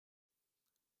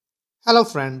Hello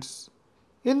friends,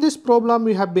 in this problem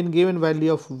we have been given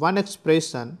value of one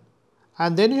expression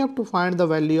and then you have to find the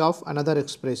value of another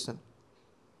expression.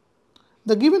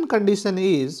 The given condition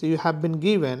is you have been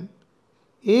given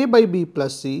a by b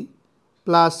plus c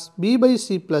plus b by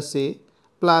c plus a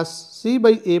plus c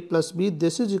by a plus b,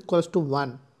 this is equals to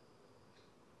 1.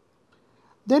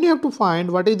 Then you have to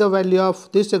find what is the value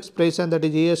of this expression, that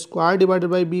is a square divided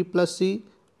by b plus c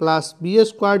plus b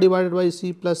square divided by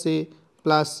c plus a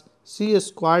plus c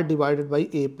square divided by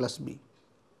a plus b.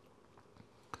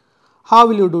 How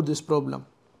will you do this problem?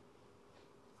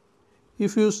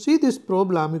 If you see this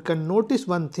problem, you can notice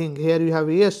one thing. Here you have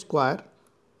a square,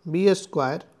 b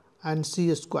square and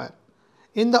c square.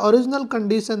 In the original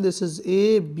condition, this is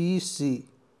a, b, c.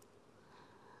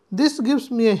 This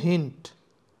gives me a hint.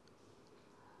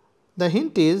 The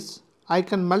hint is I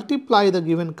can multiply the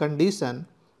given condition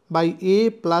by a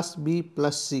plus b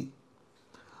plus c.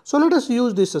 So let us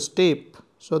use this step.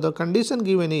 So the condition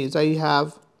given is I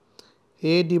have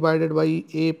a divided by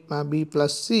a b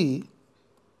plus c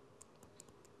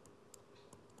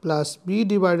plus b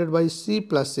divided by c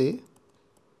plus a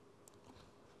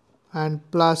and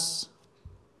plus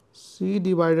c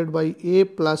divided by a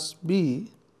plus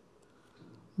b.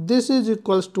 This is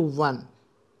equals to 1.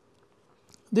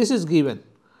 This is given.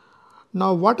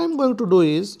 Now what I am going to do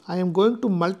is I am going to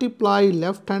multiply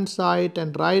left hand side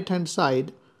and right hand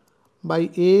side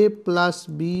by a plus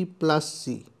b plus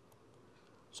c.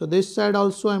 So this side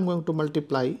also I am going to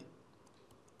multiply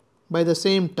by the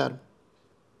same term.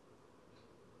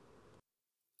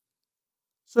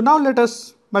 So now let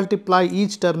us multiply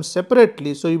each term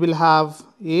separately. So you will have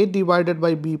a divided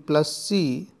by b plus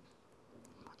c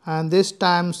and this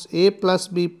times a plus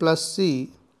b plus c,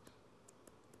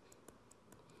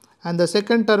 and the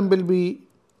second term will be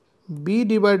b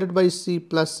divided by c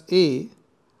plus a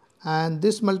and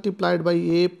this multiplied by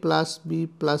a plus b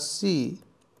plus c,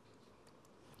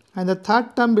 and the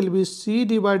third term will be c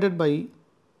divided by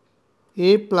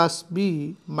a plus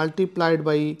b multiplied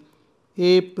by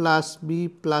a plus b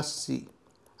plus c,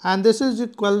 and this is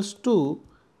equals to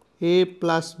a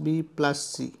plus b plus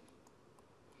c.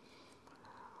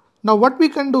 Now what we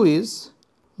can do is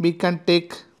we can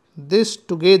take this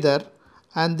together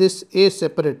and this a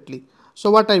separately. So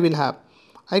what I will have?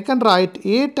 I can write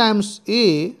a times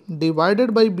a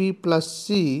divided by b plus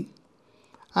c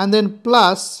and then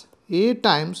plus a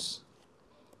times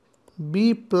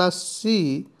b plus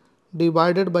c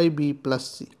divided by b plus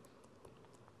c.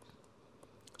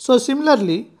 So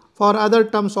similarly for other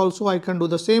terms also I can do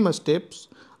the same steps.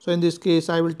 So in this case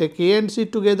I will take a and c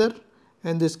together,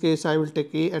 in this case I will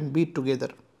take a and b together.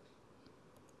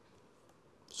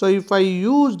 So if I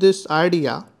use this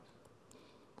idea,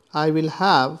 I will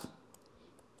have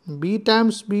b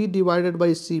times b divided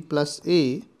by c plus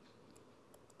a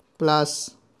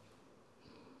plus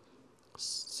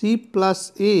c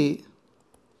plus a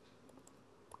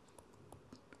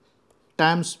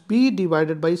times b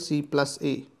divided by c plus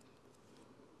a,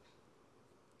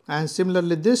 and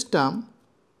similarly this term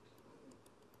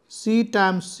c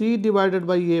times c divided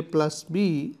by a plus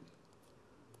b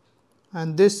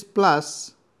and this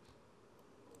plus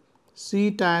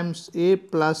c times a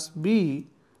plus b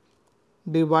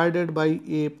divided by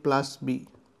a plus b,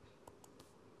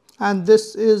 and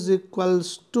this is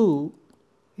equals to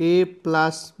a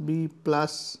plus b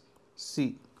plus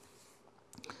c.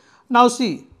 Now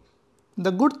see, the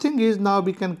good thing is now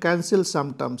we can cancel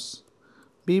some terms.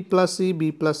 B plus c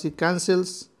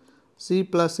cancels, c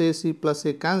plus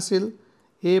a cancel,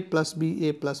 a plus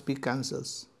b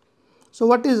cancels. So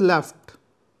what is left?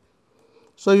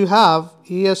 So you have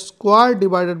a square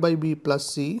divided by b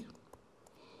plus c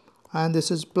and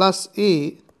this is plus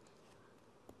a,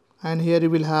 and here you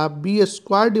will have b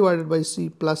square divided by c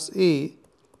plus a,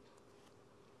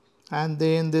 and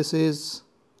then this is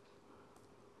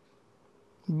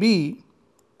b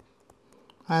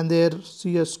and there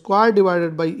c square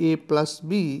divided by a plus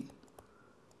b,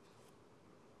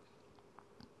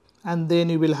 and then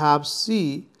you will have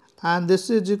c, and this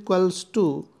is equals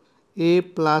to a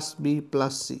plus b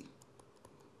plus c.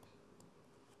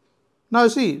 Now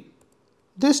see,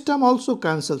 this term also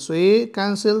cancels. So a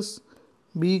cancels,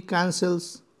 b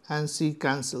cancels and c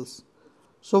cancels.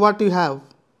 So what you have?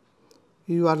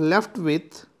 You are left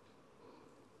with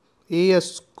a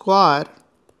square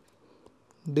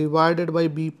divided by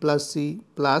b plus c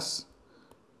plus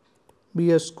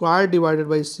b square divided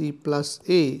by c plus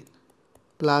a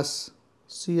plus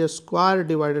c square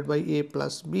divided by a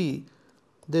plus b.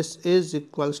 This is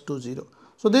equals to 0.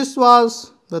 So this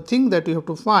was the thing that you have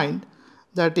to find,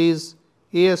 that is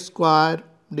a square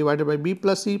divided by b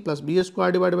plus c plus b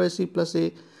square divided by c plus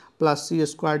a plus c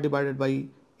square divided by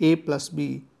a plus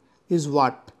b is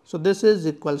what? So this is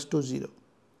equals to 0.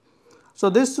 So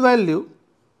this value,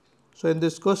 so in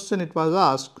this question it was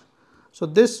asked, so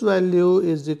this value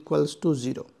is equals to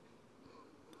 0.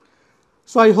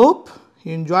 So I hope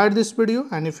you enjoyed this video,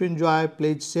 and if you enjoy,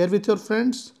 please share with your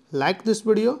friends, like this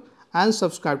video and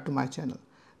subscribe to my channel.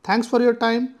 Thanks for your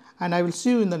time, and I will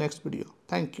see you in the next video.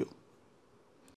 Thank you.